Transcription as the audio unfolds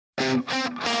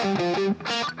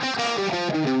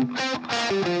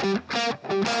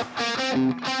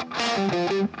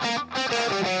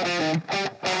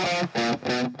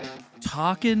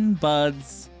Talkin'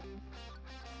 Buds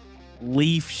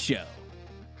Leaf Show.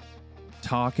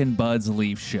 Talkin' Buds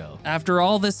Leaf Show. After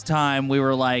all this time, we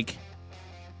were like,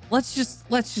 let's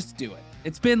just do it.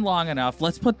 It's been long enough.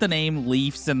 Let's put the name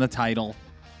Leafs in the title.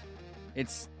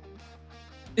 It's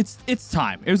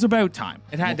time. It was about time.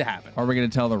 It had to happen. Are we going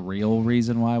to tell the real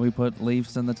reason why we put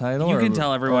Leafs in the title? You can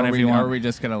tell everyone if you want. Or are we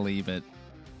just going to leave it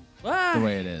the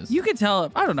way it is? You can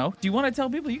tell. I don't know. Do you want to tell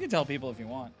people? You can tell people if you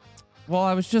want. Well,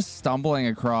 I was just stumbling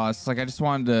across, I just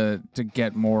wanted to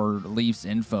get more Leafs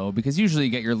info, because usually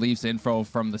you get your Leafs info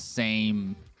from the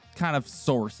same kind of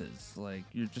sources, like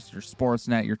your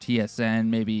Sportsnet, your TSN,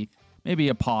 maybe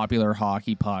a popular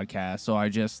hockey podcast. So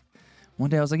one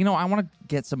day I was like, I want to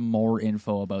get some more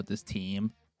info about this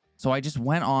team. So I just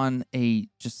went on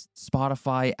just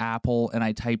Spotify, Apple, and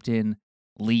I typed in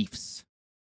Leafs.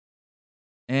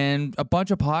 And a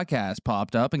bunch of podcasts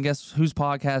popped up, and guess whose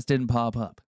podcast didn't pop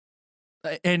up?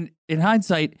 And in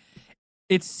hindsight,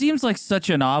 it seems like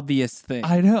such an obvious thing.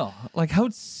 I know. Like, how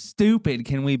stupid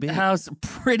can we be? How's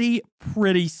pretty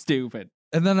stupid.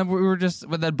 And then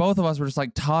then both of us were just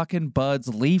like, Talkin' Buds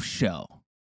Leaf Show.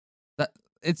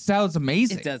 It sounds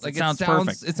amazing. It does. Like, it sounds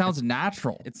perfect. It sounds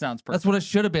natural. It sounds perfect. That's what it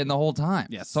should have been the whole time.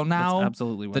 Yes. So now, that's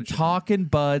absolutely what the Talkin'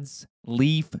 Buds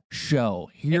Leaf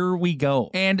Show. Here we go.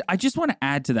 And I just want to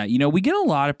add to that. We get a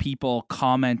lot of people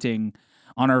commenting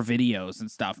on our videos and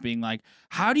stuff, being like,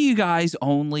 how do you guys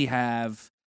only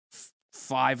have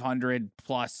 500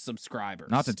 plus subscribers?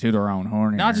 Not to toot our own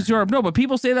horn. Not to toot our, no, but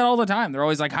people say that all the time. They're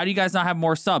always like, how do you guys not have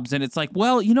more subs? And it's like,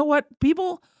 well, you know what,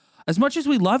 people, as much as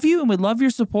we love you and we love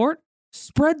your support,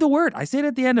 spread the word. I say it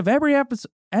at the end of every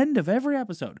episode.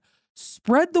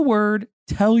 Spread the word.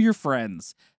 Tell your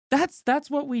friends. That's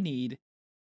what we need.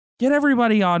 Get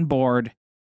everybody on board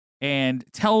and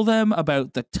tell them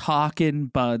about the Talkin'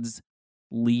 Buds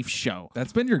Leaf Show.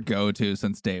 That's been your go-to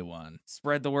since day one.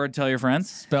 Spread the word, tell your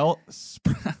friends.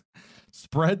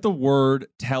 Spread the word,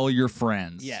 tell your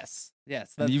friends. Yes.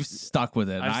 You've stuck with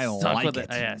it. I like it.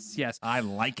 Yes. I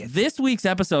like it. This week's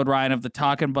episode, Ryan, of the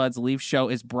Talkin' Buds Leaf Show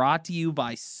is brought to you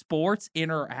by Sports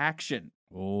Interaction.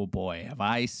 Oh boy, have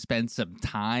I spent some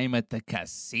time at the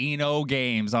casino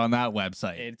games on that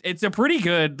website. It's a pretty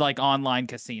good online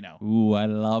casino. Ooh, I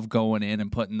love going in and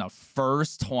putting the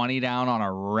first 20 down on a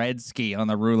red ski on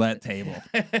the roulette table.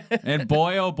 And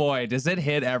boy, oh boy, does it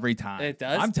hit every time. It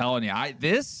does. I'm telling you,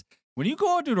 when you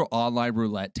go onto an online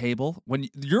roulette table, when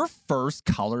your first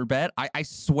color bet, I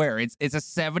swear it's a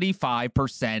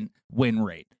 75% win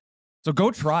rate. So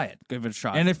go try it. Give it a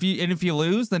shot. And if you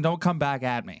lose, then don't come back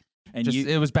at me. And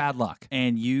it was bad luck.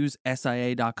 And use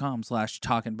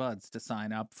SIA.com/talkinbuds to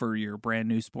sign up for your brand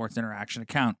new Sports Interaction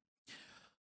account.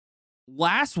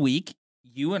 Last week,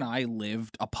 you and I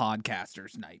lived a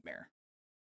podcaster's nightmare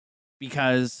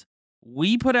because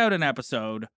we put out an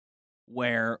episode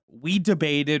where we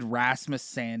debated Rasmus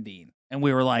Sandin. And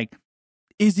we were like,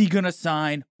 is he going to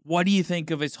sign? What do you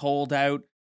think of his holdout?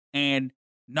 And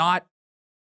not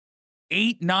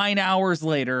 8-9 hours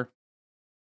later,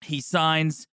 he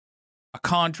signs a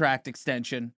contract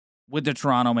extension with the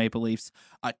Toronto Maple Leafs,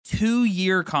 a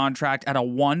 2-year contract at a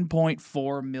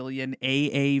 $1.4 million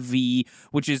AAV,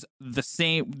 which is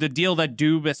the deal that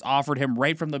Dubas offered him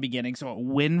right from the beginning. So a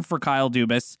win for Kyle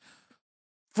Dubas.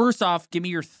 First off, give me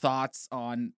your thoughts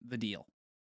on the deal.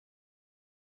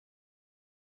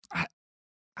 I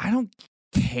don't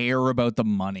care about the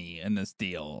money in this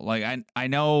deal. I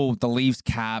know the Leafs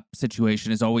cap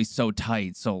situation is always so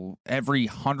tight, so every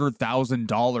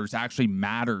 $100,000 actually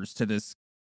matters to this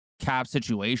cap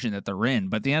situation that they're in.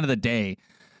 But at the end of the day,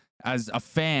 as a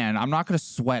fan, I'm not going to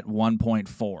sweat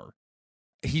 1.4.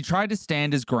 He tried to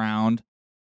stand his ground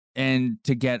and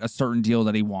to get a certain deal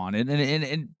that he wanted,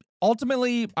 and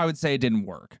ultimately, I would say it didn't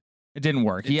work. It didn't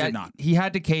work. He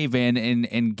had to cave in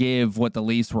and give what the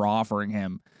Leafs were offering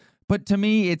him. But to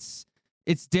me, it's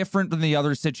different than the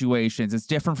other situations. It's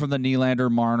different from the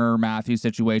Nylander, Marner, Matthews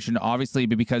situation, obviously,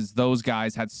 because those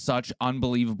guys had such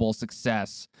unbelievable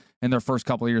success in their first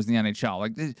couple of years in the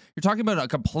NHL. You're talking about a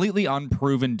completely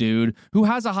unproven dude who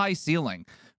has a high ceiling.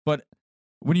 But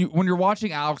when you're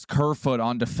watching Alex Kerfoot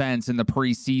on defense in the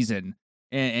preseason,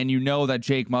 and you know that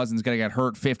Jake Muzzin's going to get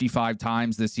hurt 55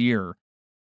 times this year,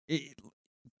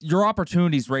 your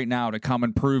opportunities right now to come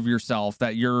and prove yourself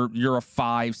that you're a $5,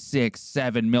 $6,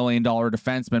 $7 million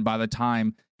defenseman by the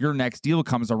time your next deal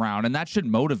comes around, and that should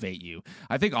motivate you.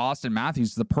 I think Austin Matthews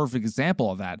is the perfect example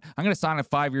of that. I'm going to sign a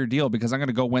 5-year deal because I'm going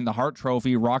to go win the Hart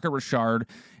Trophy, Rocket Richard,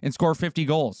 and score 50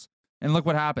 goals. And look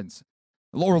what happens.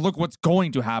 Or look what's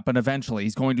going to happen eventually.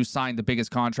 He's going to sign the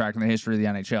biggest contract in the history of the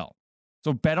NHL.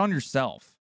 So bet on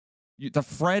yourself. The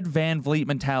Fred VanVleet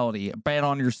mentality, bet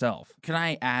on yourself. Can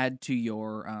I add to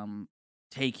your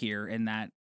take here in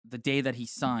that the day that he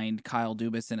signed, Kyle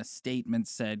Dubas in a statement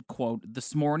said, quote,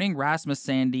 "This morning, Rasmus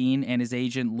Sandin and his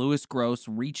agent Louis Gross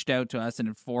reached out to us and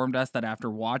informed us that after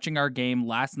watching our game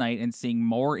last night and seeing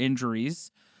more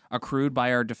injuries accrued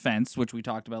by our defense," which we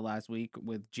talked about last week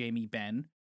with Jamie Benn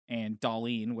and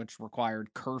Dahlin, which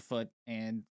required Kerfoot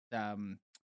and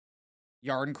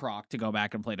Yardencroc to go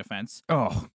back and play defense.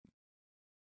 Oh,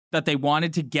 That they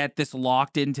wanted to get this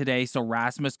locked in today so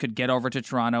Rasmus could get over to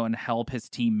Toronto and help his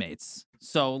teammates.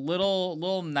 So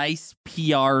little nice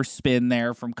PR spin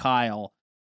there from Kyle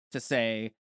to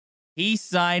say he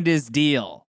signed his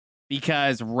deal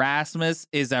because Rasmus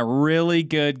is a really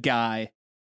good guy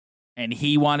and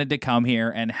he wanted to come here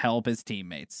and help his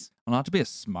teammates. well, not to be a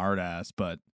smartass,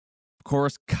 but of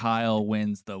course Kyle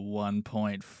wins the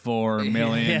 $1.4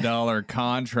 million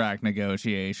contract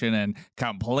negotiation and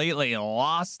completely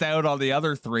lost out on the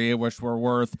other three, which were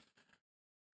worth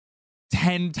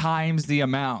 10 times the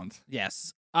amount.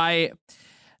 Yes. I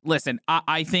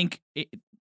think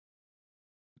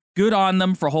good on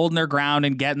them for holding their ground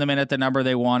and getting them in at the number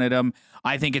they wanted them.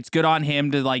 I think it's good on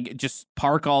him to just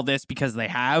park all this because they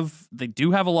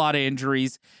do have a lot of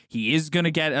injuries. He is going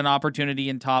to get an opportunity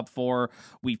in top 4.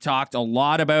 We've talked a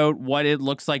lot about what it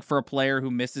looks like for a player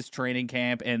who misses training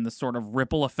camp and the sort of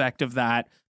ripple effect of that.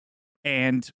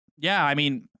 And yeah, I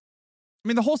mean,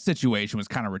 the whole situation was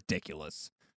kind of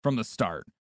ridiculous from the start.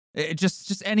 It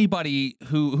just anybody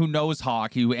who knows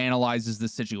hockey, who analyzes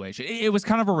this situation, it was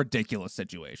kind of a ridiculous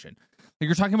situation. Like,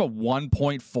 you're talking about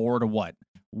 1.4 to what?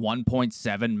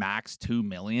 1.7 max 2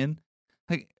 million.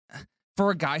 Like,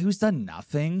 for a guy who's done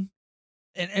nothing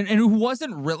and who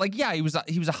wasn't really he was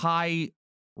a high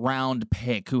round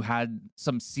pick who had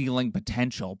some ceiling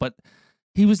potential, but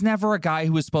he was never a guy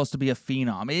who was supposed to be a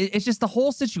phenom. It's just the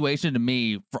whole situation to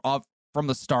me from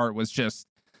the start was just,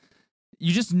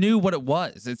 you just knew what it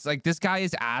was. It's like this guy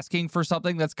is asking for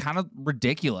something that's kind of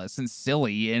ridiculous and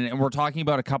silly. And we're talking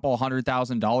about a couple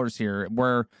 $100,000 here,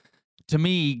 where to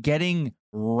me, getting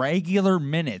regular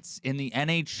minutes in the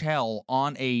NHL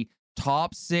on a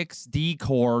top 6 D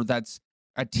core that's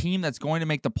a team that's going to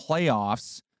make the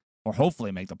playoffs, or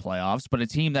hopefully make the playoffs, but a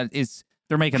team that is...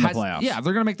 They're making the playoffs. Yeah,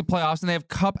 they're going to make the playoffs, and they have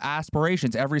cup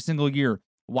aspirations every single year.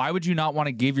 Why would you not want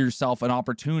to give yourself an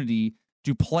opportunity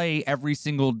to play every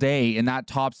single day in that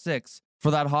top 6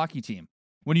 for that hockey team,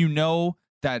 when you know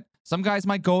that some guys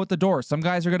might go at the door, some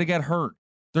guys are going to get hurt?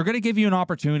 They're going to give you an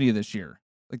opportunity this year.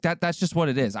 Like that's just what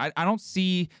it is. I don't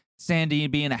see Sandy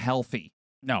being a healthy.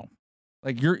 No.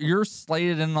 Like you're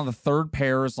slated in on the 3rd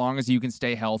pair as long as you can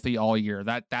stay healthy all year.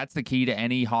 That's the key to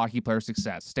any hockey player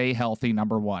success. Stay healthy,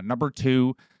 number 1. Number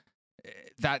 2,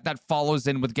 that follows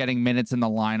in with getting minutes in the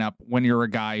lineup when you're a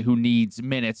guy who needs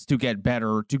minutes to get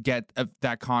better, to get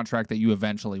that contract that you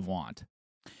eventually want.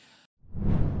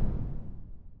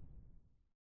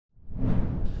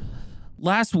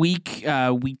 Last week,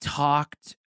 we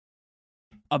talked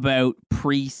about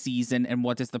preseason and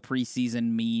what does the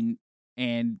preseason mean.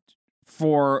 And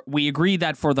we agree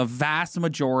that for the vast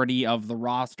majority of the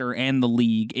roster and the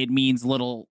league, it means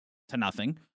little to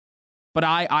nothing. But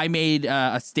I made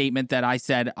a statement that I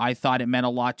said I thought it meant a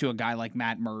lot to a guy like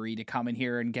Matt Murray to come in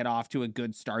here and get off to a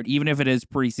good start, even if it is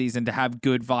preseason. To have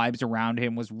good vibes around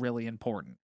him was really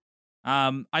important.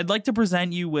 I'd like to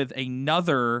present you with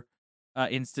another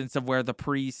instance of where the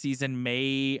preseason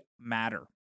may matter.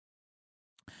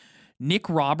 Nick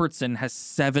Robertson has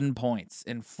 7 points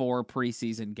in 4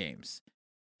 preseason games.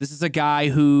 This is a guy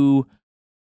who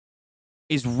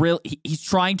is he's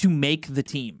trying to make the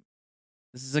team.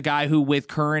 This is a guy who, with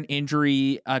current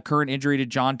injury to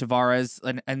John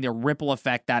Tavares and the ripple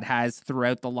effect that has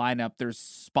throughout the lineup, there's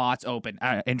spots open.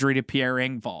 Injury to Pierre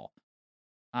Engvall.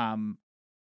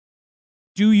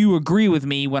 Do you agree with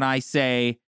me when I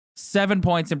say 7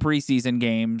 points in preseason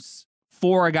games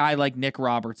for a guy like Nick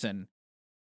Robertson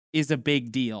is a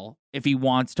big deal if he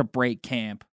wants to break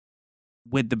camp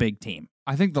with the big team?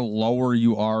 I think the lower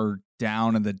you are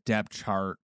down in the depth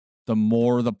chart, the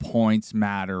more the points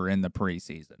matter in the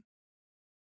preseason.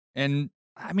 And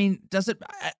I mean,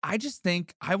 I just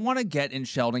think I want to get in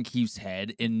Sheldon Keefe's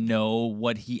head and know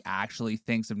what he actually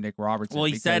thinks of Nick Robertson. Well,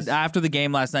 he said after the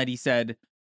game last night, he said,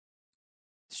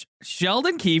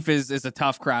 Sheldon Keefe is a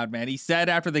tough crowd, man. He said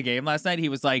after the game last night, he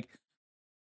was like,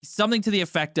 something to the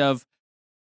effect of,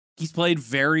 he's played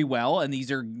very well, and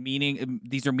these are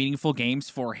meaningful games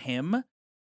for him,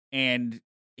 and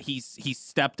he's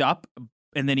stepped up.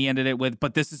 And then he ended it with,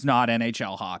 but this is not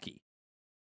NHL hockey.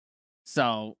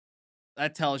 So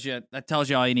that tells you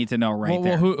all you need to know right well,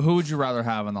 there. who would you rather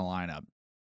have in the lineup?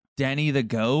 Denny the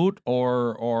GOAT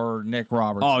or Nick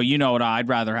Robertson? Oh, you know what I'd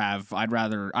rather have? I'd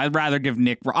rather give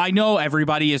Nick. I know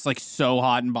everybody is like so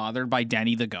hot and bothered by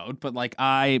Denny the GOAT, but like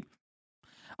I'd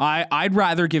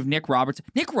rather give Nick Robertson.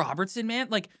 Nick Robertson, man,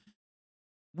 like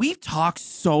we've talked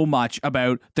so much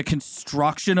about the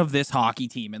construction of this hockey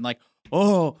team and like,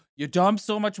 oh, you dump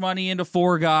so much money into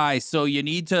 4 guys, so you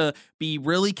need to be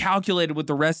really calculated with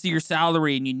the rest of your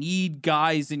salary, and you need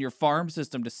guys in your farm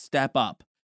system to step up.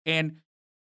 And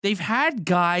they've had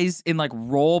guys in like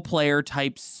role player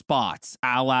type spots,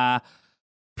 a la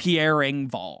Pierre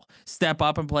Engvall, step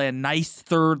up and play a nice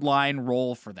third line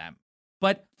role for them.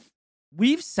 But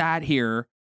we've sat here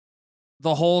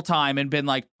the whole time and been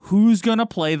like, who's going to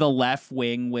play the left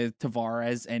wing with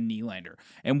Tavares and Nylander?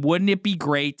 And wouldn't it be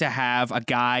great to have a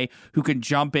guy who can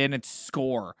jump in and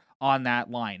score on that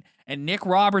line? And Nick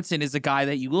Robertson is a guy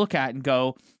that you look at and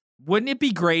go, wouldn't it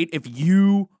be great if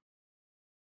you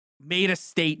made a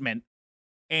statement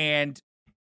and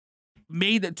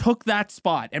took that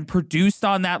spot and produced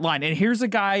on that line? And here's a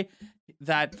guy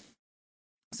that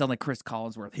sound like Chris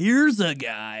Collinsworth. Here's a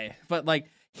guy, but like,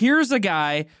 here's a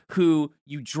guy who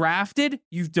you drafted,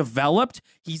 you've developed.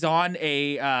 He's on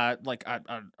a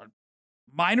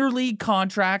minor league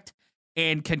contract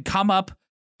and can come up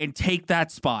and take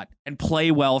that spot and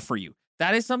play well for you.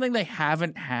 That is something they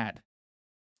haven't had.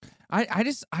 I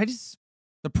just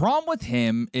the problem with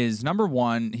him is, number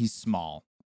one, he's small.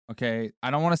 Okay,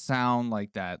 I don't want to sound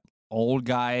like that old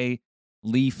guy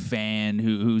Leaf fan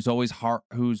who's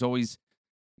always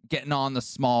getting on the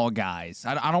small guys.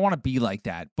 I don't want to be like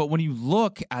that. But when you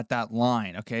look at that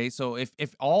line, okay, so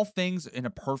if all things in a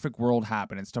perfect world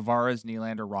happen, it's Tavares,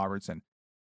 Nylander, Robertson.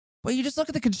 But you just look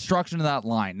at the construction of that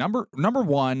line. Number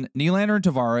one, Nylander and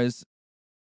Tavares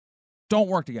don't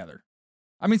work together.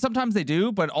 I mean, sometimes they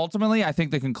do, but ultimately, I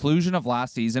think the conclusion of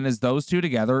last season is those two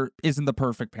together isn't the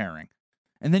perfect pairing.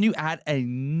 And then you add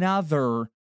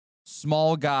another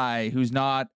small guy who's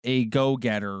not a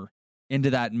go-getter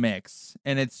into that mix,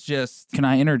 and it's just... Can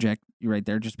I interject you right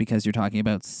there, just because you're talking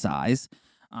about size?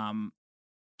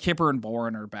 Kipper and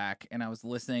Bourne are back, and I was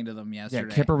listening to them yesterday.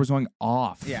 Yeah, Kipper was going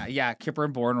off. Yeah, Kipper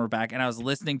and Bourne were back, and I was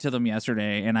listening to them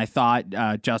yesterday, and I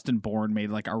thought Justin Bourne made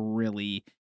like a really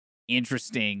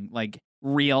interesting, like,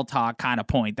 real talk kind of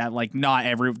point that like not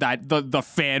every that the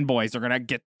fanboys are gonna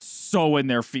get so in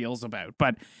their feels about.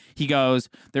 But he goes,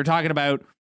 they're talking about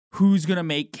who's gonna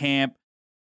make camp,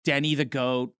 Denny the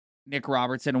GOAT, Nick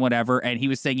Robertson, whatever, and he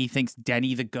was saying he thinks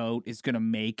Denny the GOAT is gonna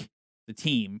make the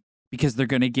team because they're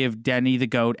gonna give Denny the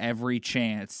GOAT every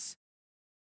chance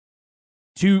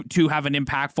to have an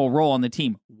impactful role on the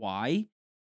team. Why?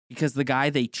 Because the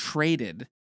guy they traded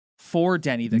for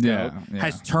Denny the GOAT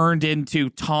has turned into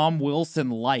Tom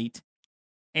Wilson light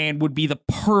and would be the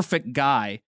perfect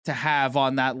guy to have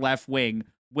on that left wing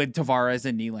with Tavares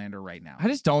and Nylander right now. I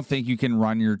just don't think you can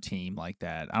run your team like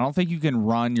that. I don't think you can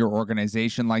run your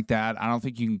organization like that. I don't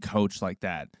think you can coach like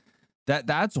that.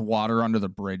 That's water under the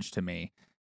bridge to me.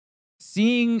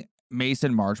 Seeing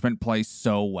Mason Marchment play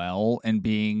so well and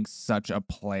being such a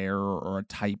player or a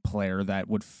type player that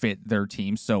would fit their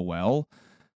team so well,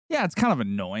 yeah, it's kind of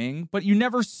annoying, but you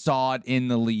never saw it in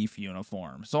the Leaf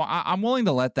uniform. So I'm willing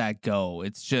to let that go.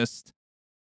 It's just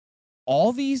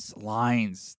all these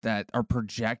lines that are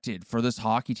projected for this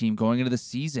hockey team going into the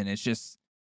season. It's just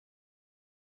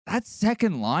that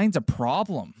second line's a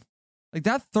problem. Like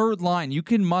that third line, you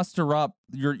can muster up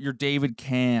your David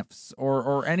Kampfs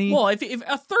or any. Well, if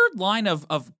a third line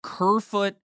of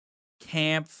Kerfoot,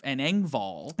 Kampf, and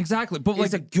Engvall exactly, but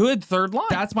like a good third line.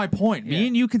 That's my point. Me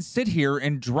and you can sit here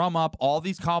and drum up all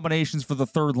these combinations for the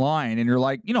third line, and you're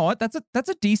like, you know what? That's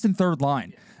a decent third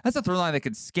line. That's a third line that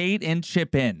can skate and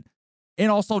chip in, and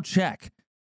also check.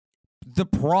 The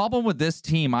problem with this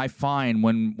team, I find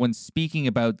when speaking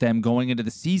about them going into the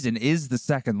season, is the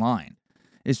second line.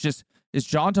 It's just, is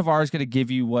John Tavares going to give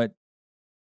you what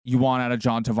you want out of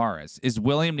John Tavares? Is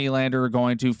William Nylander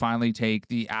going to finally take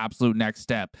the absolute next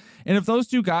step? And if those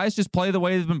two guys just play the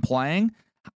way they've been playing,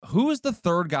 who is the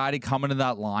third guy to come into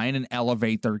that line and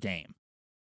elevate their game?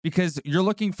 Because you're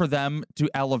looking for them to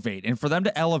elevate. And for them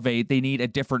to elevate, they need a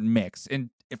different mix.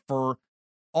 And for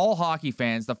all hockey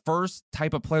fans, the first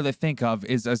type of player they think of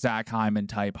is a Zach Hyman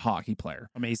type hockey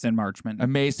player. A Mason Marchment.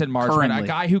 A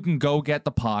guy who can go get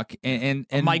the puck. And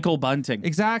Michael Bunting.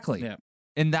 Exactly. Yeah.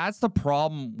 And that's the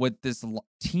problem with this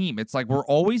team. It's like we're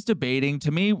always debating.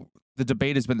 To me, the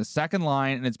debate has been the second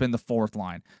line and it's been the fourth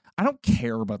line. I don't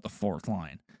care about the fourth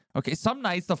line. Okay, some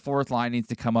nights the fourth line needs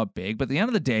to come up big, but at the end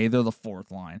of the day, they're the fourth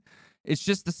line. It's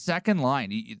just the second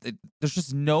line. There's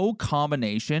just no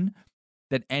combination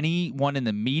that anyone in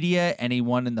the media,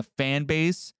 anyone in the fan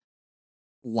base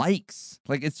likes.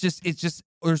 Like, it's just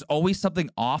there's always something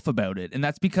off about it. And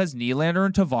that's because Nylander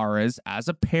and Tavares as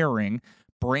a pairing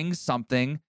brings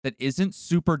something that isn't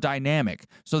super dynamic.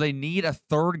 So they need a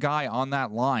third guy on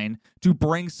that line to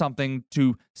bring something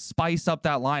to spice up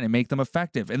that line and make them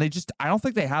effective. And I don't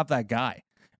think they have that guy.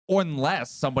 Or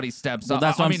unless somebody steps up.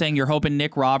 That's what I'm saying. You're hoping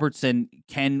Nick Robertson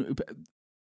can.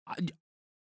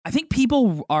 I think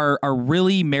people are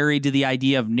really married to the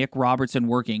idea of Nick Robertson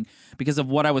working because of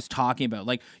what I was talking about.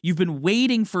 Like, you've been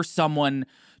waiting for someone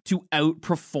to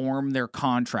outperform their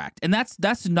contract. And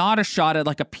that's not a shot at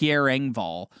like a Pierre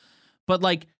Engvall. But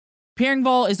like, Pierre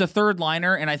Engvall is a third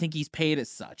liner, and I think he's paid as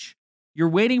such. You're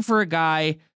waiting for a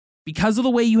guy, because of the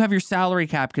way you have your salary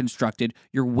cap constructed,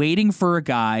 you're waiting for a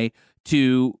guy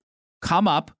to come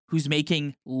up who's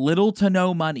making little to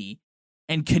no money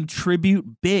and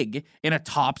contribute big in a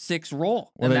top 6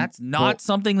 role. And that's not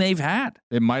something they've had.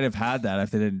 They might have had that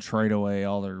if they didn't trade away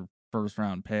all their first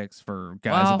round picks for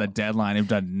guys at the deadline who've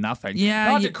done nothing.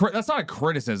 Yeah. That's not a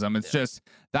criticism. It's just,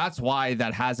 that's why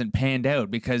that hasn't panned out,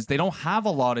 because they don't have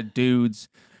a lot of dudes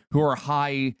who are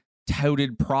high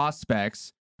touted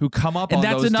prospects who come up on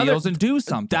those deals and do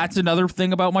something. That's another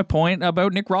thing about my point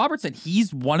about Nick Robertson.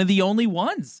 He's one of the only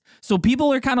ones. So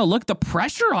people are kind of the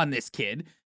pressure on this kid.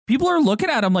 People are looking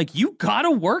at him like, you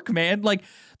gotta work, man. Like,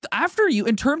 after you,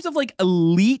 in terms of like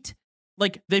elite,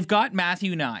 like, they've got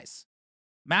Matthew Knies.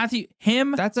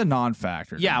 That's a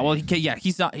non-factor. Yeah, well,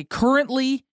 he's not.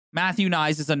 Currently, Matthew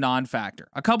Knies is a non-factor.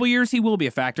 A couple years, he will be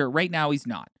a factor. Right now, he's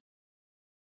not.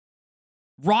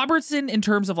 Robertson, in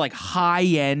terms of like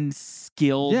high-end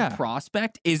skilled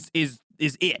prospect, is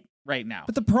it right now.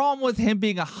 But the problem with him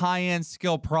being a high-end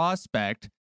skill prospect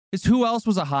is, who else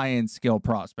was a high-end skill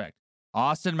prospect?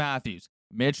 Austin Matthews,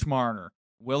 Mitch Marner,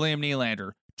 William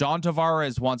Nylander, John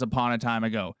Tavares once upon a time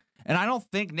ago. And I don't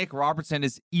think Nick Robertson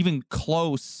is even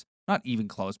close,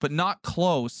 not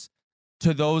close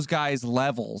to those guys'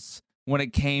 levels when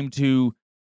it came to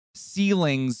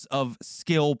ceilings of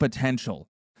skill potential.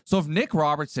 So if Nick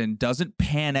Robertson doesn't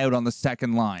pan out on the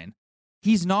second line,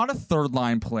 he's not a third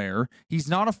line player. He's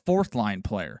not a fourth line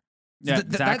player. Yeah,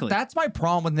 exactly. That's my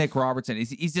problem with Nick Robertson.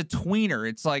 He's a tweener.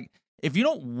 It's like, if you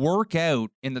don't work out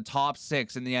in the top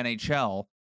 6 in the NHL,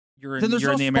 you're in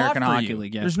the American Hockey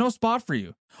League. Yeah. There's no spot for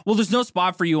you. Well, there's no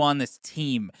spot for you on this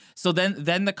team. So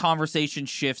then the conversation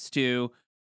shifts to,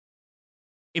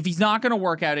 if he's not going to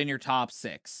work out in your top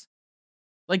 6,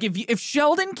 like if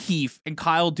Sheldon Keefe and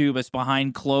Kyle Dubas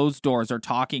behind closed doors are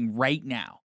talking right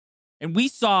now, and we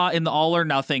saw in the All or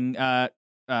Nothing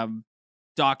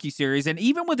docuseries, and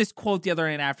even with his quote the other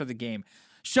night after the game,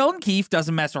 Sheldon Keefe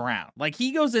doesn't mess around. Like,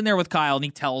 he goes in there with Kyle and he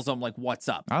tells him like, what's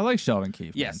up. I like Sheldon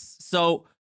Keefe. Yes. Man. So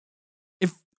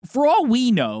if, for all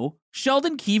we know,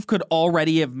 Sheldon Keefe could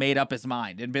already have made up his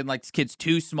mind and been like, this kid's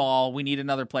too small, we need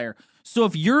another player. So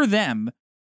if you're them,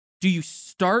 do you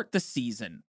start the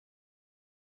season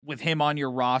with him on your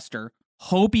roster,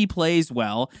 hope he plays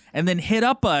well, and then hit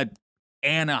up a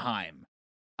Anaheim,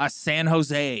 a San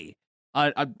Jose,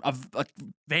 a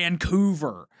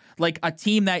Vancouver, like a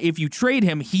team that if you trade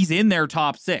him, he's in their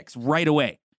top 6 right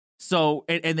away. So,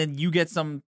 and then you get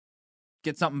something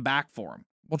back for him.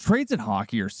 Well, trades in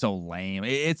hockey are so lame.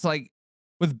 It's like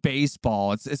with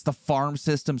baseball, it's the farm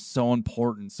system so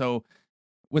important. So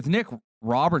with Nick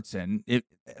Robertson,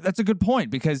 that's a good point,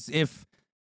 because if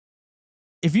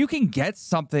you can get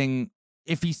something,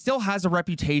 if he still has a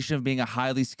reputation of being a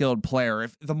highly skilled player,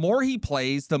 if the more he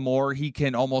plays, the more he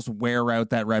can almost wear out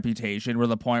that reputation, to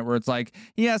the point where it's like,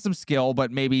 he has some skill,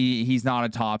 but maybe he's not a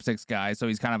top 6 guy, so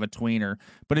he's kind of a tweener.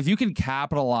 But if you can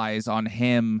capitalize on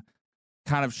him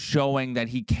kind of showing that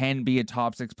he can be a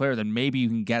top 6 player, then maybe you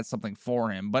can get something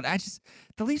for him. But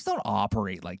the Leafs don't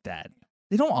operate like that.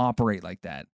 They don't operate like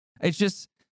that. It's just,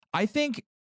 I think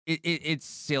it's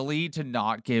silly to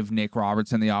not give Nick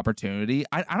Robertson the opportunity.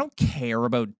 I don't care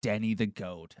about Denny the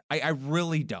Goat. I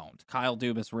really don't. Kyle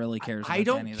Dubas really cares about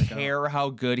Denny the Goat. I don't care how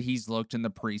good he's looked in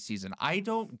the preseason. I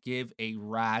don't give a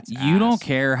rat's ass. You don't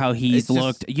care how he's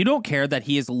looked. You don't care that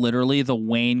he is literally the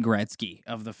Wayne Gretzky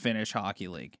of the Finnish Hockey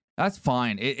League. That's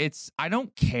fine. I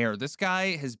don't care. This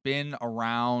guy has been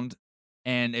around,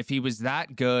 and if he was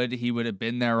that good, he would have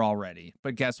been there already.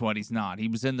 But guess what? He's not. He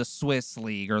was in the Swiss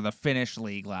league or the Finnish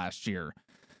league last year,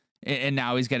 and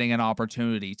now he's getting an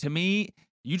opportunity. To me,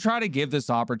 you try to give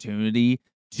this opportunity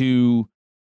to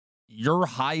your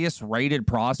highest rated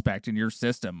prospect in your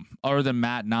system, other than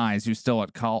Matt Knies, who's still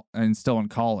still in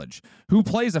college, who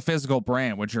plays a physical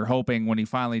brand, which you're hoping when he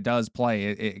finally does play,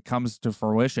 it comes to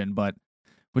fruition. But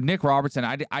With Nick Robertson,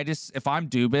 I just if I'm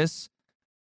Dubas,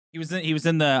 He was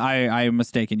in the I am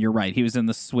mistaken. You're right. He was in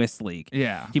the Swiss league.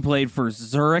 yeah, He played for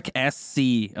Zurich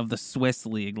SC of the Swiss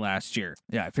league last year.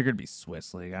 yeah, I figured it'd be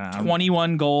Swiss league.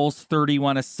 21 goals,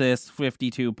 31 assists,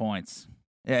 52 points.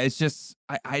 Yeah, it's just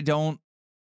I don't.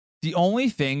 The only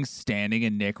thing standing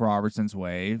in Nick Robertson's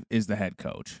way is the head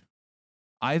coach.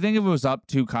 I think if it was up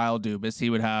to Kyle Dubas, he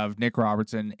would have Nick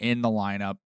Robertson in the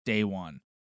lineup day one.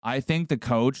 I think the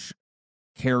coach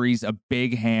carries a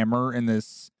big hammer in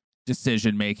this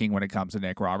decision making when it comes to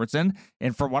Nick Robertson.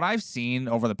 And from what I've seen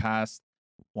over the past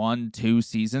 1-2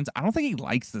 seasons, I don't think he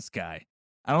likes this guy.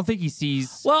 I don't think he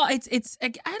sees. Well, it's. I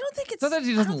don't think it's not that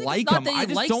he doesn't like him. I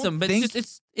just don't think.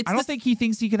 I don't think he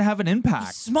thinks he can have an impact.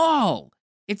 He's small.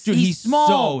 Dude, he's small.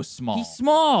 so small. He's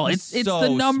small. He's It's so the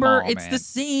number. small, it's man. the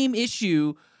same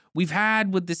issue we've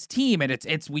had with this team, and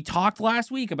it's. We talked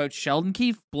last week about Sheldon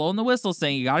Keefe blowing the whistle,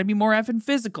 saying you got to be more effing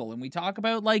physical, and we talk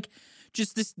about like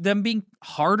just them being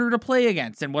harder to play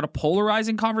against, and what a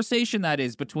polarizing conversation that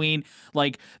is between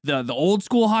like the old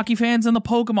school hockey fans and the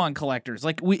Pokemon collectors.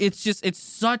 Like it's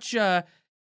such a.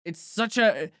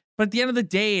 But at the end of the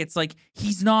day, it's like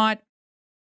he's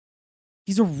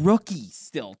a rookie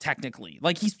still, technically.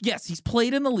 Like he's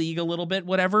played in the league a little bit,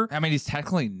 whatever. I mean, he's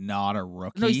technically not a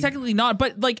rookie. No, he's technically not,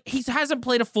 but like he hasn't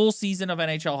played a full season of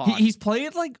NHL hockey. He's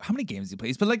played like how many games he played?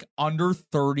 He's played like under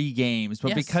 30 games,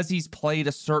 but Yes. because he's played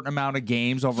a certain amount of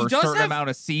games over He a does certain have- amount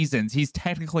of seasons, he's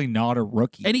technically not a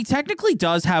rookie. And he technically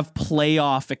does have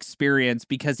playoff experience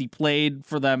because he played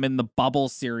for them in the bubble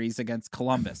series against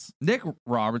Columbus. Nick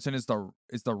Robertson is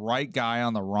the right guy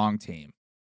on the wrong team.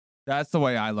 That's the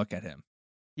way I look at him.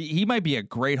 He might be a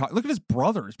great. Look at his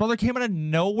brother. His brother came out of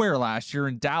nowhere last year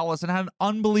in Dallas and had an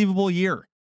unbelievable year.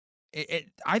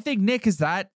 I think Nick is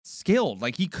that skilled.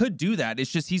 Like he could do that. It's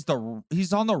just he's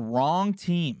on the wrong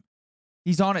team.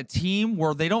 He's on a team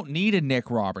where they don't need a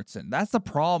Nick Robertson. That's the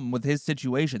problem with his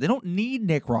situation. They don't need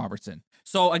Nick Robertson.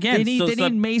 So again, They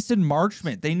need Mason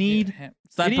Marchment. They need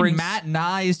Matt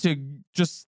Nyes to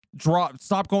just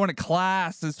stop going to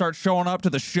class and start showing up to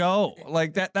the show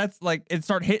like that. That's like and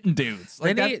start hitting dudes.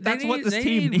 Like that's what this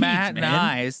team needs. Matt man.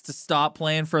 Nyes to stop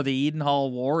playing for the Eden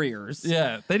Hall Warriors.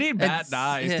 Yeah, they need Matt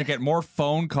Nyes to get more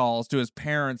phone calls to his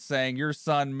parents saying your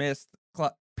son missed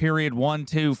period 1,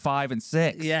 2, 5, and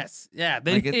 6. Yes, yeah.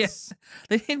 They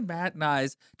need Matt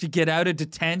Nyes to get out of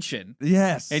detention.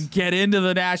 Yes, and get into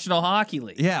the National Hockey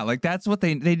League. Yeah, like that's what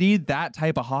they need. That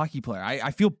type of hockey player. I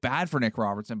feel bad for Nick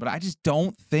Robertson, but I just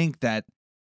don't think that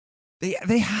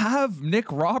they have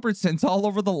Nick Robertsons all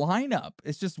over the lineup.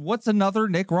 It's just what's another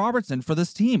Nick Robertson for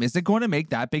this team? Is it going to make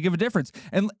that big of a difference?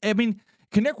 And I mean,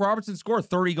 can Nick Robertson score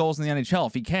 30 goals in the NHL?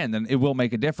 If he can, then it will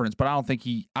make a difference. But I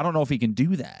don't know if he can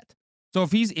do that. So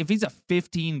if he's a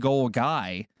 15-goal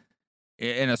guy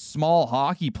and a small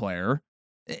hockey player,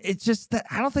 it's just that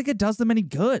I don't think it does them any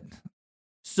good.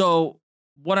 So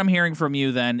what I'm hearing from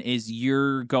you then is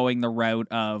you're going the route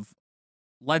of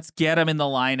let's get him in the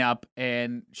lineup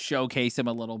and showcase him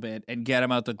a little bit and get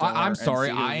him out the door. I'm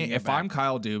sorry. If I'm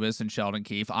Kyle Dubas and Sheldon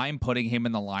Keefe, I'm putting him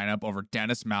in the lineup over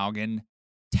Dennis Malgin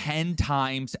 10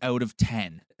 times out of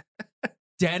 10.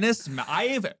 I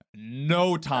have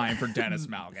no time for Dennis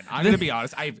Malgin. I'm going to be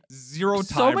honest. I have zero time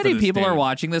So many for this people dude. are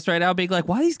watching this right now being like,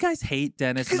 why do these guys hate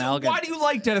Dennis Malgin? Why do you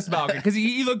like Dennis Malgin? Because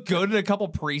he looked good in a couple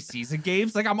preseason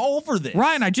games. Like, I'm over this.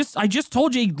 Ryan, I just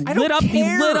told you he lit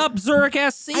up Zurich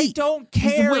SC. I don't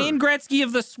care. He's Wayne Gretzky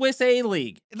of the Swiss A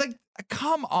League. Like,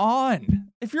 come on.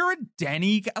 If you're a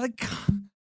Denny guy, like,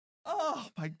 oh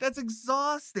my, that's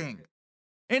exhausting.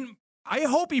 And I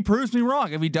hope he proves me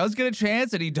wrong. If he does get a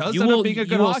chance and he does end up being a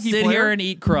good hockey player, sit here and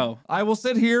eat crow. I will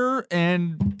sit here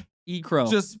and eat crow.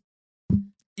 Just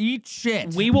eat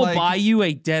shit. We will buy you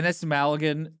a Dennis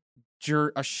Malgin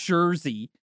a jersey,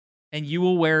 and you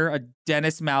will wear a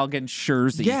Dennis Malgin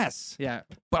jersey. Yes. Yeah.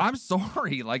 But I'm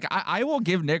sorry. Like, I will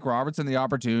give Nick Robertson the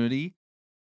opportunity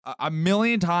a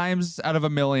million times out of a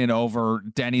million over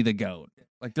Denny the GOAT.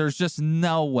 Like, there's just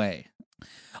no way.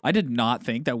 I did not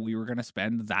think that we were going to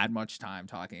spend that much time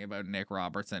talking about Nick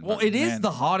Robertson. Well, it is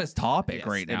the hottest topic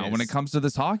right now when it comes to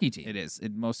this hockey team. It is.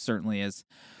 It most certainly is.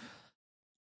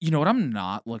 You know what I'm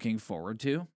not looking forward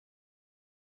to?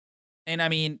 And I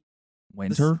mean,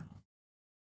 winter?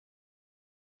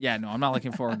 Yeah, no, I'm not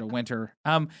looking forward to winter.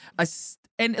 And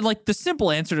like the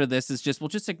simple answer to this is just, well,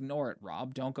 just ignore it,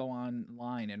 Rob. Don't go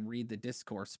online and read the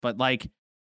discourse. But like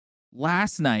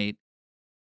Monday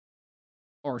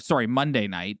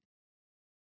night,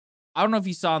 I don't know if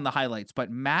you saw in the highlights,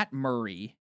 but Matt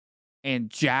Murray and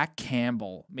Jack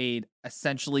Campbell made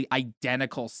essentially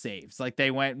identical saves. Like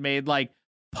they made like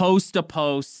post to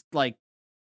post, like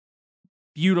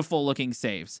beautiful looking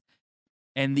saves.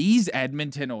 And these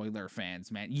Edmonton Oiler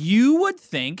fans, man, you would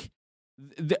think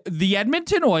the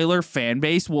Edmonton Oiler fan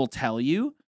base will tell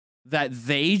you that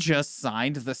they just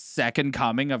signed the second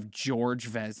coming of George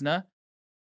Vezina,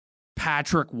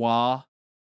 Patrick Waugh,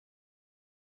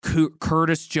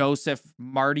 Curtis Joseph,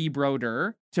 Marty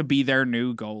Brodeur to be their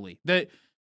new goalie. The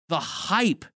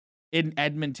hype in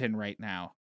Edmonton right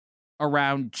now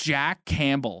around Jack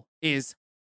Campbell is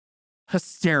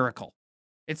hysterical.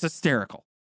 It's hysterical.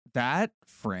 That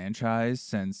franchise,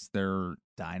 since their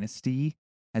dynasty,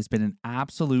 has been an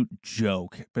absolute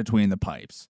joke between the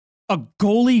pipes. A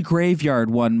goalie graveyard,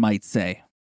 one might say.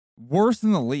 Worse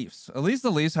than the Leafs. At least the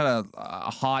Leafs had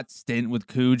a hot stint with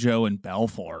Cujo and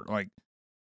Belfort. Like,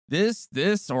 this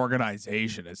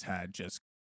organization has had just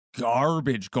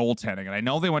garbage goaltending. And I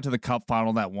know they went to the Cup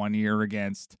final that one year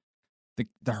against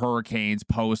the Hurricanes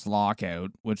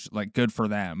post-lockout, which, like, good for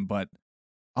them. But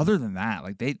other than that,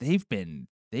 like, they've been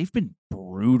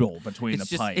brutal between the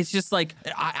pipes. It's just like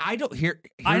I don't hear.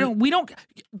 We don't.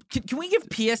 Can we give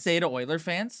PSA to Oiler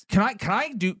fans? Can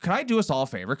I do us all a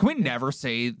favor? Can we never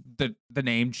say the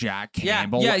name Jack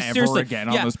Campbell ever seriously. again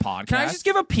on this podcast? Can I just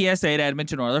give a PSA to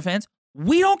Edmonton Oiler fans?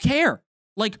 We don't care.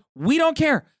 Like, we don't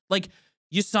care. Like,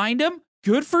 you signed him.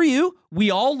 Good for you.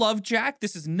 We all love Jack.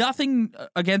 This is nothing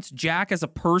against Jack as a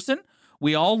person.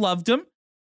 We all loved him.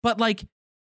 But, like,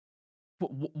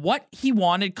 what he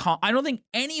wanted, I don't think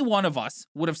any one of us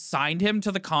would have signed him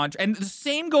to the contract. And the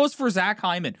same goes for Zach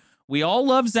Hyman. We all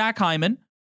love Zach Hyman,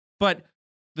 but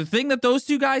the thing that those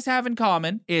two guys have in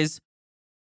common is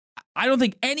I don't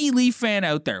think any Leaf fan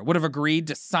out there would have agreed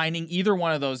to signing either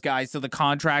one of those guys to the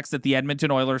contracts that the Edmonton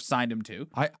Oilers signed him to.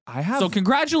 I have. So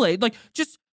congratulate. Like,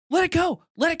 just let it go.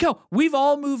 Let it go. We've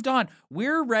all moved on.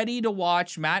 We're ready to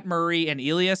watch Matt Murray and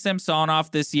Ilya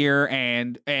Samsonov this year,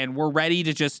 and we're ready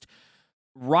to just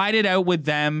ride it out with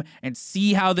them and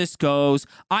see how this goes.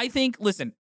 I think,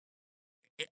 listen,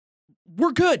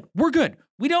 we're good. We're good.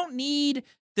 We don't need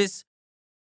this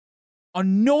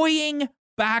annoying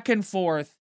back and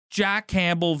forth Jack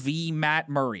Campbell v. Matt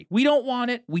Murray. We don't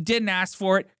want it. We didn't ask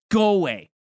for it. Go away.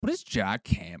 What is Jack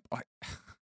Campbell?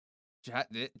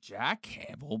 Jack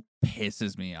Campbell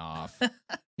pisses me off.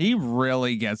 He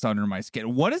really gets under my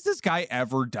skin. What has this guy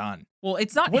ever done? Well,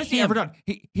 it's not What has he ever done?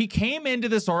 He came into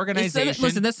this organization.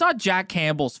 Listen, that's not Jack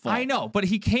Campbell's fault. I know, but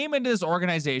he came into this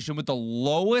organization with the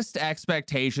lowest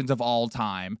expectations of all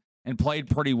time and played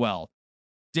pretty well.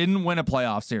 Didn't win a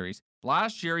playoff series.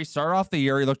 Last year, he started off the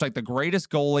year, he looked like the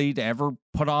greatest goalie to ever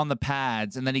put on the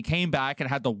pads, and then he came back and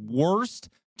had the worst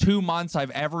 2 months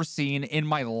I've ever seen in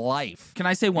my life. Can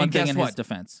I say one thing in his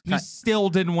defense? He still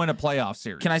didn't win a playoff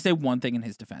series. Can I say one thing in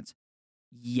his defense?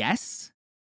 Yes,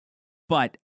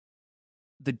 but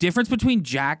the difference between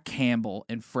Jack Campbell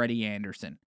and Freddie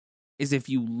Anderson is if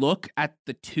you look at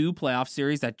the two playoff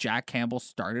series that Jack Campbell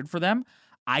started for them,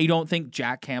 I don't think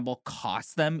Jack Campbell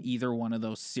cost them either one of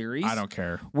those series. I don't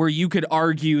care. Where you could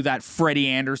argue that Freddie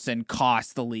Anderson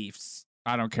cost the Leafs.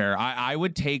 I don't care. I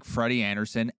would take Freddie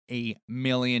Anderson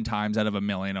 1,000,000 times out of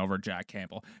 1,000,000 over Jack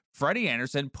Campbell. Freddie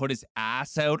Anderson put his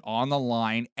ass out on the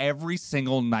line every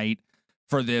single night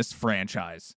for this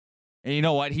franchise. And you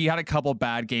know what? He had a couple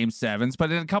bad game sevens,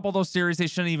 but in a couple of those series, they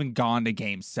shouldn't have even gone to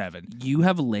game 7. You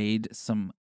have laid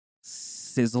some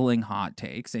sizzling hot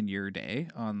takes in your day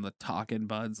on the Talkin'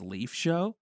 Buds Leaf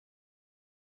show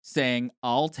saying,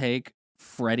 I'll take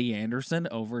Freddie Anderson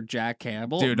over Jack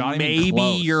Campbell. Dude, not maybe even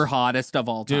close. Your hottest of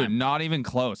all time. Dude, not even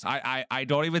close. I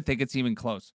don't even think it's even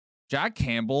close. Jack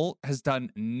Campbell has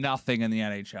done nothing in the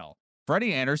NHL.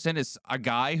 Freddie Anderson is a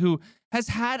guy who has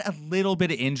had a little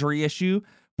bit of injury issue,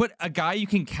 but a guy you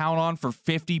can count on for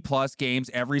 50-plus games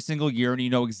every single year, and you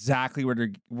know exactly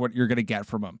what you're going to get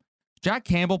from him. Jack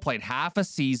Campbell played half a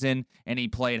season, and he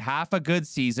played half a good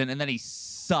season, and then he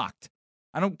sucked.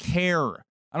 I don't care.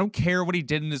 I don't care what he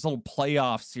did in this little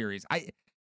playoff series.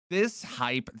 This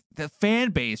hype, the fan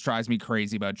base drives me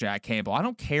crazy about Jack Campbell. I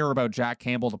don't care about Jack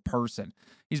Campbell the person.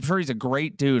 I'm sure he's a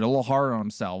great dude, a little hard on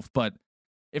himself, but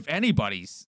if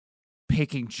anybody's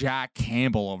picking Jack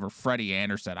Campbell over Freddie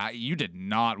Anderson, you did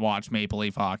not watch Maple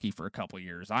Leaf hockey for a couple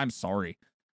years. I'm sorry.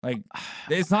 Like,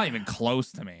 it's not even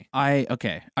close to me.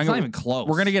 Okay. It's not even close.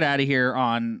 We're gonna get out of here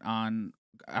on. I'm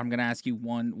gonna ask you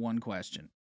one question.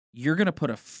 You're gonna put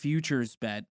a futures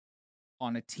bet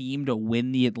on a team to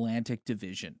win the Atlantic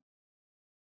Division.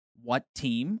 What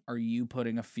team are you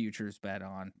putting a futures bet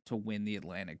on to win the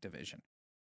Atlantic Division?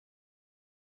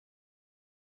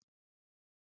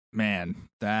 Man,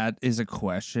 that is a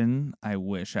question I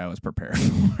wish I was prepared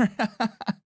for.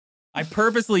 I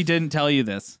purposely didn't tell you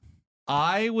this.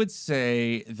 I would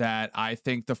say that I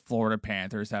think the Florida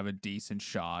Panthers have a decent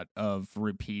shot of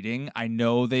repeating. I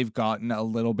know they've gotten a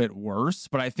little bit worse,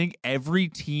 but I think every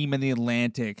team in the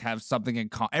Atlantic have something in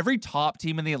common. Every top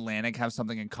team in the Atlantic have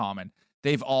something in common.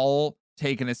 They've all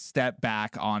taken a step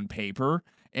back on paper,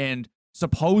 and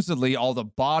supposedly all the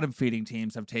bottom feeding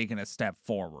teams have taken a step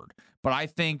forward. But I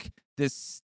think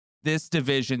this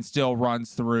division still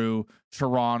runs through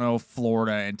Toronto,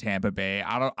 Florida, and Tampa Bay.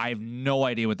 I have no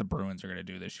idea what the Bruins are going to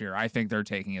do this year. I think they're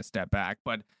taking a step back,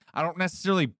 but I don't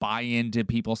necessarily buy into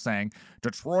people saying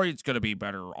Detroit's going to be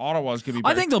better, Ottawa's going to be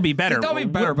better. I think they'll be better. They'll be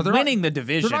better, but they're winning the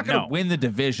division. They're not going to win the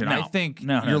division. No. I think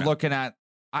No, you're looking at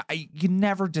you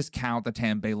never discount the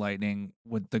Tampa Bay Lightning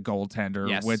with the goaltender,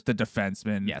 Yes. with the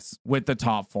defenseman, Yes. with the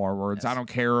top forwards. Yes. I don't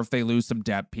care if they lose some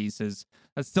depth pieces.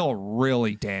 That's still a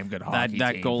really damn good hockey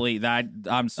That team. goalie,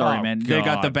 I'm sorry, Oh, man. They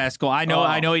got the God. best goal. I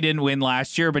know he didn't win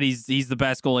last year, but he's the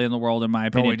best goalie in the world in my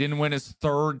Bro, opinion. he didn't win his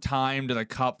third time to the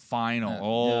Cup final.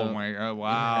 Oh yeah. my God!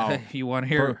 Wow. You want to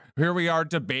hear? Here we are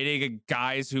debating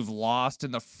guys who've lost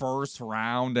in the first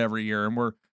round every year, and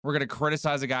we're gonna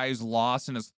criticize a guy who's lost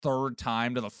in his third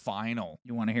time to the final.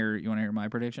 You want to hear my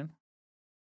prediction?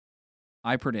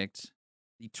 I predict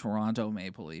the Toronto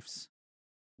Maple Leafs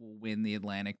will win the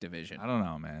Atlantic Division. I don't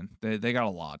know, man. They got a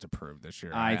lot to prove this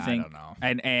year. I think- I don't know.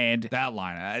 And That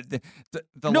line, the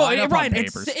no, lineup Ryan, on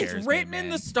paper it's scares written me, in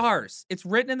man. the stars. It's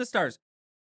written in the stars.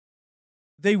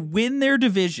 They win their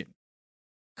division.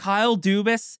 Kyle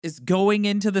Dubas is going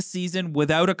into the season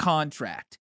without a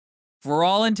contract. For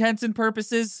all intents and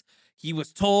purposes, he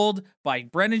was told by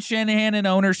Brendan Shanahan and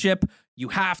ownership, you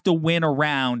have to win a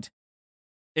round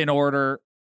in order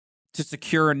to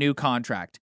secure a new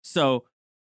contract. So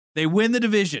they win the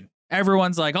division.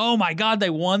 Everyone's like, oh my God, they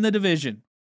won the division.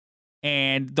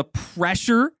 And the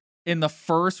pressure in the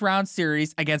first round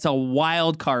series against a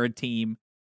wild card team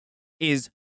is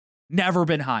never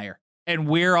been higher. And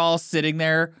we're all sitting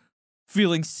there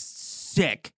feeling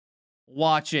sick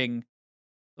watching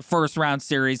the first round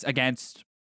series against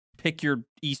pick your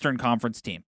Eastern Conference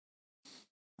team.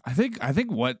 I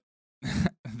think what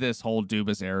this whole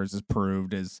Dubas era has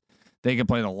proved is they could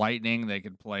play the Lightning, they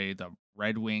could play the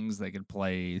Red Wings, they could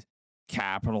play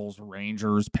Capitals,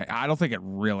 Rangers. I don't think it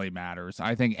really matters.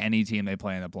 I think any team they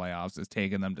play in the playoffs is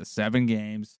taking them to 7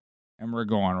 games, and we're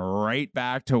going right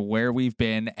back to where we've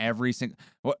been every single.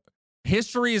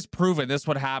 History has proven this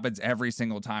what happens every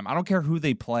single time. I don't care who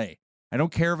they play. I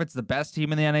don't care if it's the best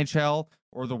team in the NHL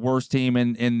or the worst team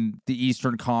in the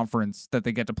Eastern Conference that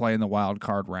they get to play in the wild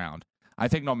card round. I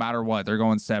think no matter what, they're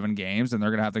going 7 games, and they're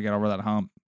going to have to get over that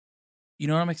hump. You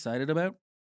know what I'm excited about?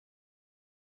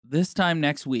 This time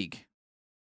next week,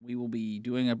 we will be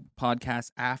doing a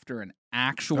podcast after an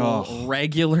actual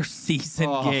regular season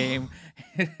game.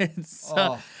 It's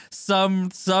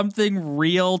something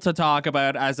real to talk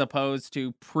about as opposed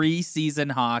to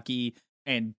preseason hockey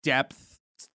and depth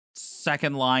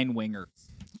second line winger.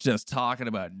 Just talking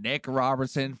about Nick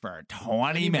Robertson for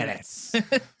 20 minutes.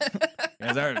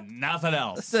 Because there's nothing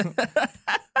else.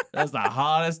 That's the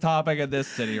hottest topic in this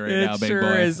city right now, big sure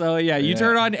boy. is. Oh yeah, you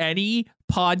turn on any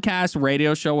podcast,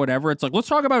 radio show, whatever. It's like, let's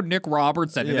talk about Nick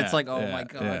Robertson, and it's like, oh my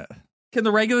God. Yeah. Can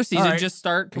the regular season just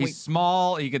start? He's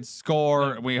small. He can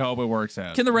score. We hope it works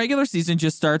out. Can the regular season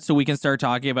just start so we can start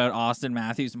talking about Austin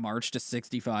Matthews' march to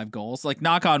 65 goals? Like,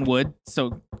 knock on wood.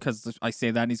 So, because I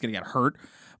say that and he's gonna get hurt,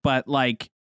 but like,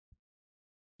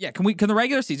 yeah, can the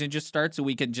regular season just start so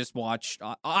we can just watch?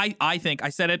 I think I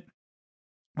said it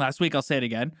last week. I'll say it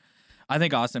again. I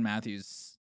think Austin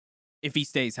Matthews, if he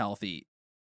stays healthy,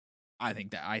 I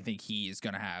think he is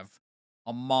gonna have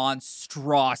a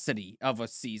monstrosity of a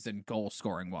season goal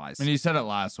scoring wise. And you said it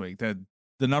last week that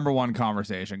the number one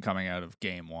conversation coming out of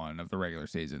game 1 of the regular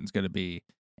season is going to be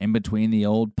in between the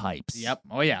old pipes. Yep.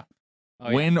 Oh yeah.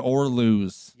 Win or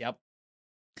lose. Yep.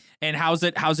 And how's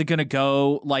it going to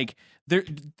go? Like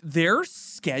their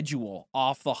schedule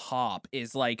off the hop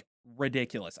is like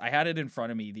ridiculous. I had it in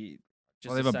front of me. They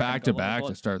have a back-to-back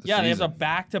to start the season. Yeah, they have a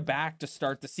back-to-back to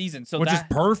start the season. So which is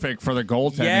perfect for the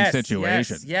goaltending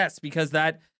situation. Yes, because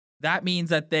that means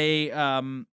that they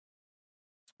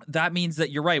that means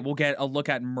that you're right. We'll get a look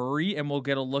at Murray and we'll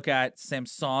get a look at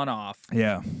Samsonov.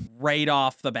 Yeah. Right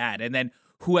off the bat. And then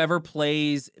whoever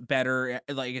plays better,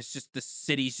 like it's just the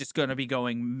city's just going to be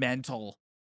going mental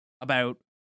about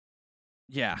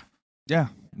Yeah,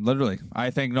 literally. I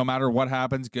think no matter what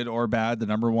happens, good or bad, the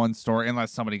number one story,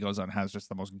 unless somebody goes on and has just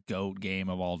the most GOAT game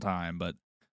of all time, but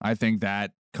I think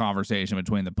that conversation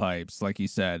between the pipes, like you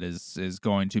said, is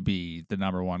going to be the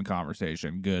number one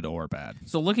conversation, good or bad.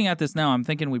 So looking at this now, I'm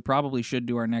thinking we probably should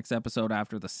do our next episode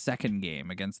after the second game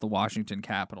against the Washington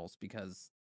Capitals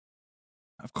because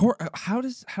Of course. How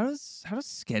does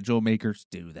schedule makers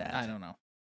do that? I don't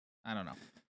know.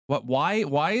 What?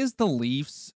 Why is the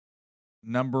Leafs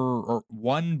number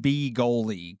 1B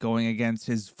goalie going against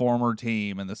his former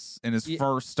team in his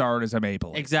first start as a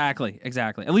Maple Leaf? Exactly.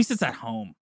 At least it's at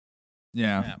home.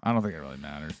 Yeah, I don't think it really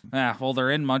matters. Yeah, well,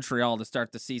 they're in Montreal to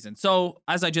start the season. So,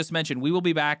 as I just mentioned, we will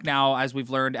be back now, as we've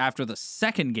learned, after the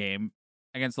second game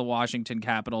against the Washington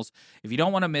Capitals. If you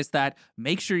don't want to miss that,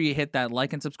 make sure you hit that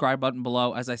like and subscribe button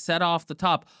below. As I said off the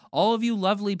top, all of you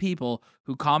lovely people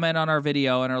who comment on our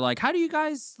video and are like, how do you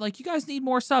guys, you guys need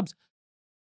more subs.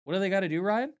 What do they got to do,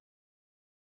 Ryan?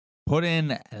 Put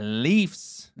in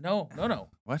Leafs. No.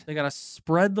 What? They got to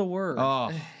spread the word.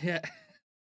 Oh. Yeah.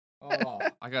 Oh,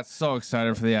 I got so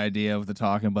excited for the idea of the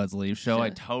Talking Buds Leaf show.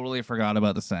 I totally forgot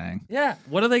about the saying. Yeah.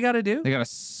 What do they got to do? They got to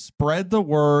spread the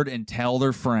word and tell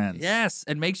their friends. Yes.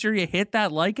 And make sure you hit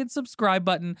that like and subscribe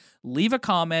button. Leave a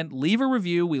comment. Leave a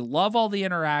review. We love all the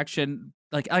interaction.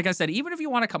 Like I said, even if you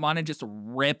want to come on and just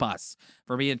rip us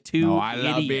for being two idiots. I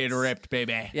love being ripped,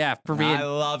 baby. Yeah. I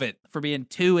love it. For being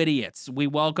two idiots. We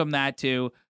welcome that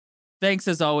too. Thanks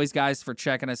as always, guys, for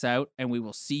checking us out, and we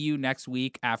will see you next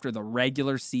week after the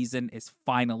regular season is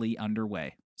finally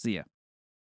underway. See ya.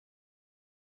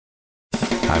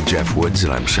 I'm Jeff Woods,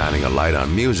 and I'm shining a light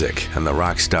on music and the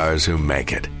rock stars who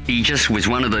make it. He just was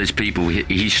one of those people,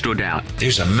 he stood out. He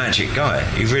was a magic guy.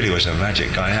 He really was a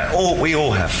magic guy. We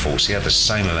all have faults. He had the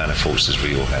same amount of faults as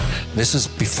we all have. This was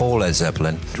before Led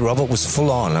Zeppelin. Robert was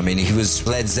full on. I mean, he was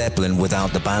Led Zeppelin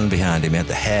without the band behind him. He had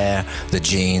the hair, the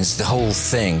jeans, the whole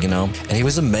thing, and he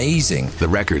was amazing. The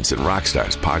Records and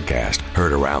Rockstars podcast,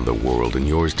 heard around the world and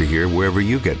yours to hear wherever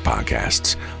you get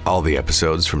podcasts. All the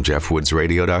episodes from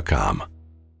jeffwoodsradio.com.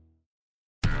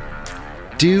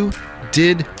 Do,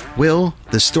 Did, Will,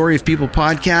 the Story of People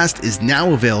podcast is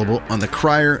now available on the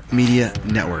Crier Media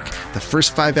Network. The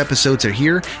first 5 episodes are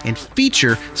here and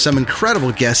feature some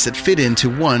incredible guests that fit into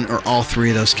one or all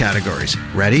 3 of those categories.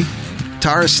 Ready?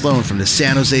 Tara Sloan from the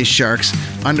San Jose Sharks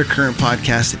Undercurrent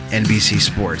podcast at NBC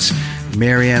Sports.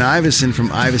 Marianne Iveson from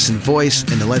Iveson Voice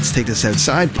and the Let's Take This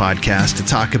Outside podcast to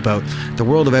talk about the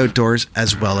world of outdoors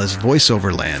as well as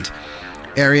voiceover land.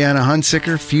 Ariana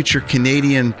Hunsicker, future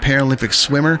Canadian Paralympic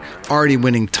swimmer, already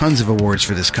winning tons of awards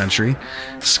for this country.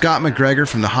 Scott McGregor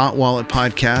from the Hot Wallet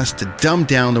podcast to dumb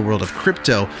down the world of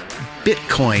crypto,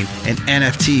 Bitcoin, and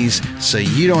NFTs so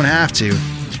you don't have to.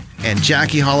 And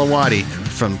Jackie Holowati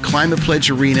from Climate Pledge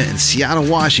Arena in Seattle,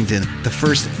 Washington, the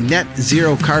first net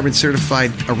zero carbon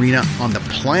certified arena on the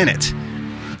planet.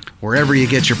 Wherever you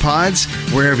get your pods,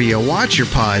 wherever you watch your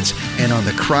pods, and on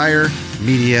the Crier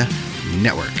Media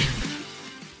Network.